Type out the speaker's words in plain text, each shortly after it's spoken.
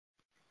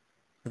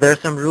There are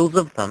some rules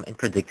of thumb in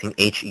predicting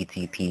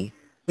HETP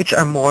which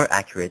are more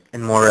accurate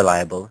and more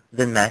reliable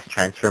than mass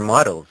transfer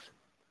models.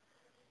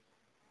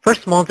 For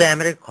small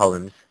diameter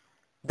columns,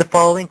 the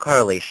following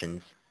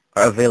correlations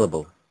are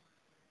available.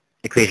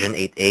 Equation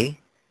 8a,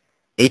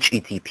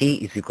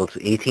 HETP is equal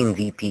to 18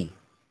 dP.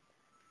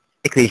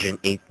 Equation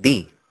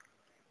 8b,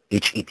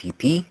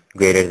 HETP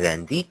greater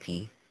than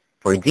dt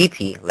for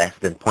dt less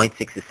than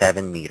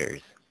 0.67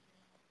 meters,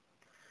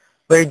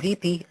 where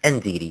dP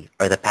and dt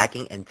are the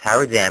packing and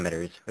tower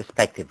diameters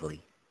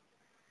respectively.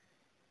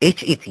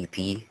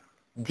 HETP,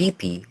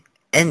 dP,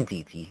 and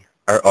dt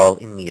are all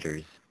in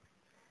meters.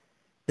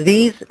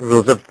 These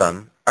rules of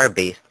thumb are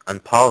based on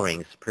Paul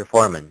Ring's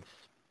performance.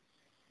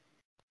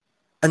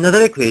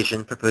 Another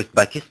equation proposed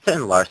by Kista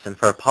and Larson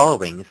for Paul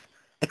rings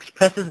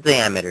expresses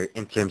diameter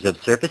in terms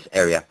of surface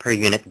area per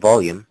unit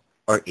volume,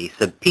 or A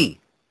sub p.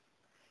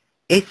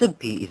 A sub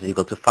p is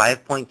equal to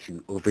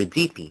 5.2 over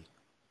dP,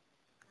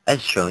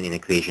 as shown in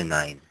equation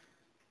 9.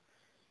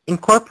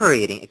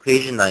 Incorporating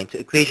equation 9 to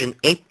equation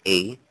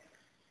 8a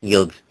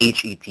yields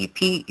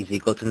HETP is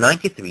equal to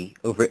 93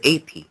 over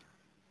AP,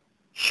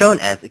 shown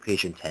as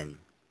equation 10.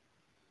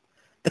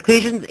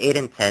 Equations 8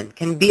 and 10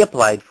 can be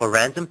applied for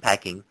random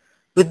packing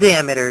with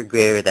diameter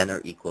greater than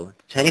or equal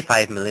to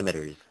 25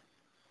 millimeters,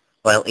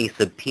 while A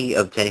sub p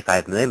of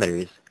 25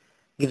 millimeters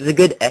gives a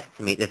good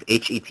estimate of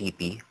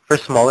HETP for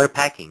smaller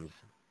packings.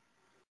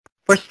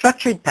 For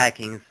structured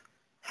packings,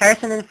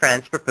 Harrison and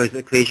Franz propose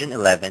equation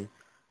 11,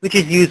 which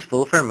is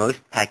useful for most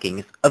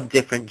packings of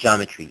different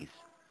geometries.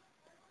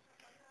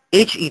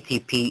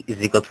 HETP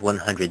is equal to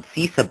 100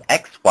 C sub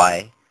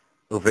xy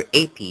over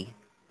AP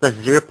plus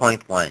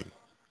 0.1.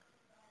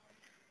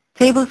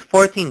 Tables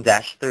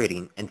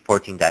 14-13 and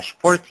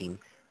 14-14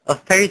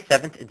 of Perry's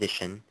 7th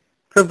edition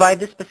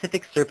provide the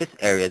specific surface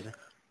areas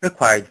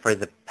required for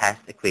the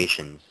past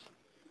equations.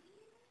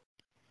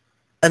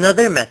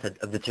 Another method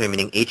of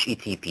determining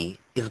HETP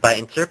is by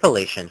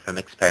interpolation from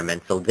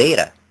experimental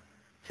data,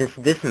 since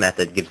this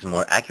method gives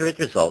more accurate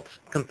results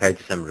compared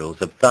to some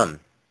rules of thumb.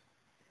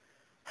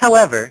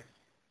 However,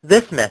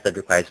 this method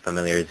requires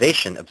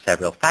familiarization of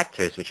several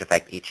factors which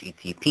affect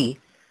HETP,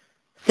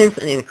 since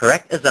an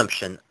incorrect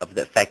assumption of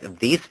the effect of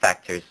these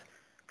factors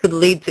could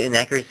lead to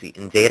inaccuracy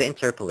in data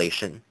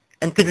interpolation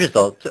and could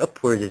result to a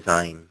poor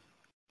design.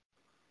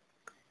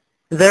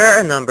 There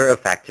are a number of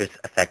factors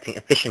affecting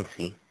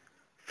efficiency,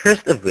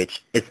 first of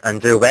which is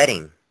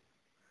underwetting.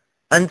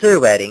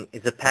 Underwetting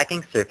is a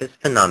packing surface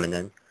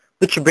phenomenon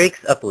which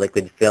breaks up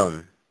liquid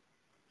film.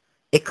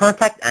 A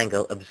contact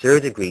angle of 0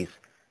 degrees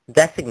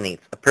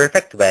designates a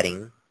perfect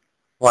wetting,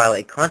 while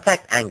a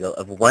contact angle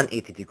of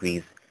 180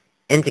 degrees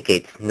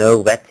indicates no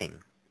wetting.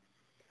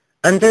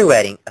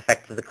 Underwetting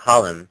affects the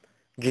column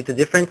due to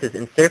differences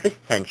in surface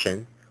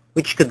tension,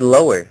 which could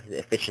lower the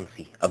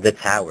efficiency of the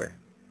tower.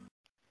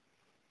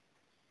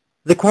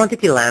 The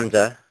quantity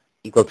lambda,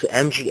 equal to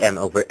mgm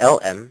over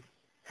lm,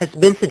 has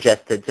been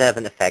suggested to have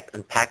an effect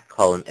on packed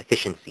column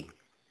efficiency.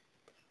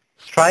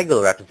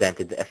 Striegel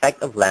represented the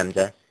effect of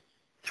lambda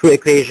through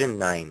equation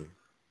 9.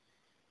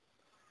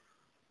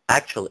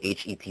 Actual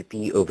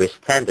HETP over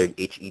standard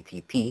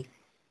HETP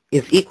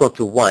is equal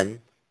to 1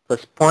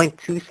 plus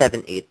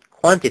 0.278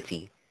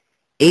 quantity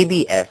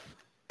ABS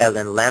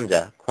ln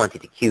lambda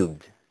quantity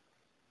cubed.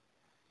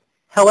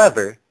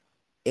 However,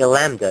 a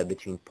lambda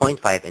between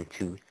 0.5 and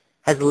 2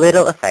 has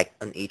little effect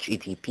on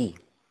HETP.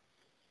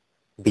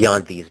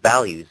 Beyond these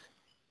values,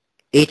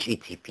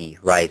 HETP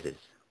rises.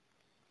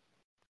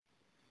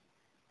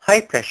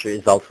 High pressure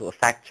is also a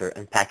factor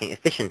in packing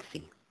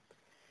efficiency.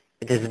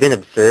 It has been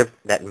observed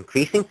that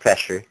increasing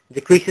pressure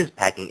decreases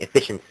packing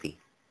efficiency.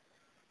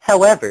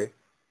 However,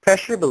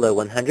 pressure below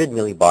 100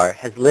 millibar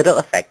has little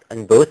effect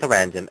on both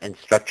random and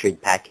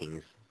structured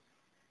packings.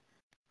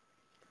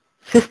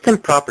 System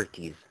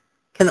properties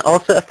can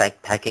also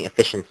affect packing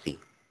efficiency.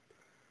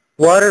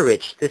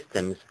 Water-rich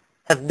systems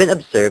have been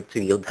observed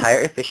to yield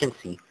higher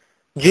efficiency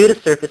due to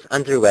surface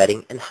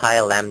underwetting and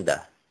high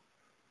lambda.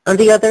 On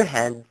the other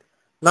hand,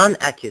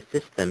 non-aqueous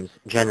systems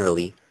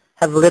generally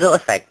have little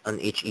effect on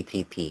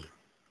HETP.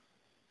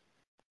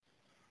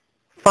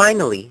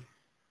 Finally,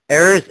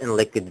 errors in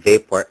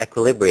liquid-vapor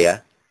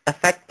equilibria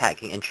affect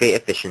packing and tray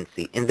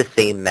efficiency in the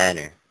same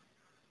manner.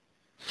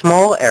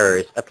 Small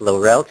errors at low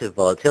relative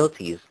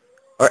volatilities,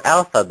 or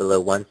alpha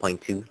below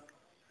 1.2,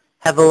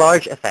 have a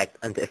large effect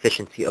on the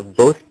efficiency of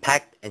both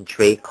packed and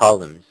tray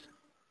columns.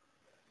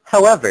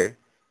 However,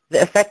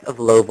 the effect of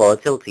low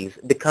volatilities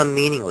become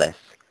meaningless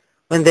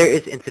when there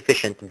is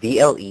insufficient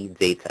VLE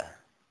data.